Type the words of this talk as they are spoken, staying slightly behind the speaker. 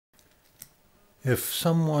If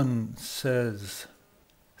someone says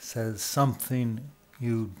something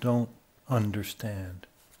you don't understand,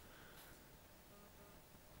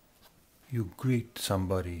 you greet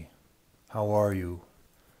somebody, "How are you?"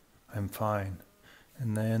 "I'm fine."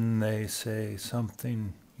 And then they say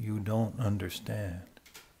something you don't understand.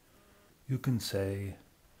 You can say,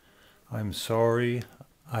 "I'm sorry,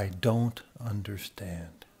 I don't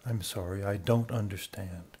understand. I'm sorry, I don't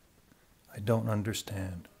understand. I don't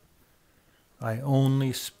understand. I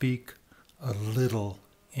only speak a little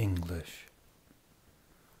English.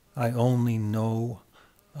 I only know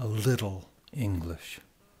a little English.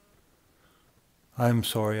 I'm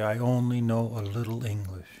sorry, I only know a little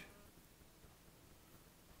English."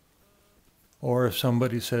 Or if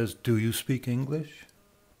somebody says, "Do you speak English?"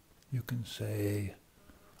 you can say,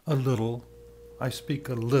 "A little. I speak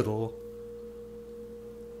a little.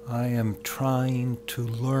 I am trying to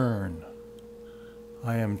learn.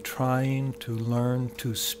 I am trying to learn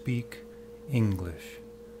to speak English."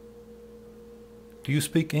 "Do you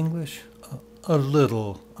speak English?" A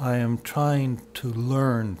little. I am trying to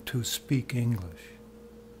learn to speak English."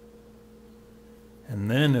 And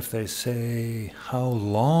then if they say, "How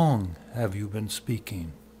long have you been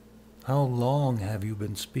speaking? How long have you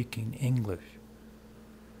been speaking English?"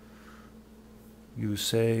 you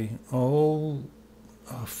say, "Oh,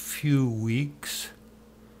 a few weeks.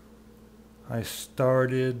 I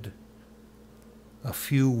started a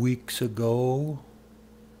few weeks ago.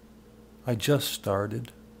 I just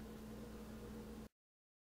started."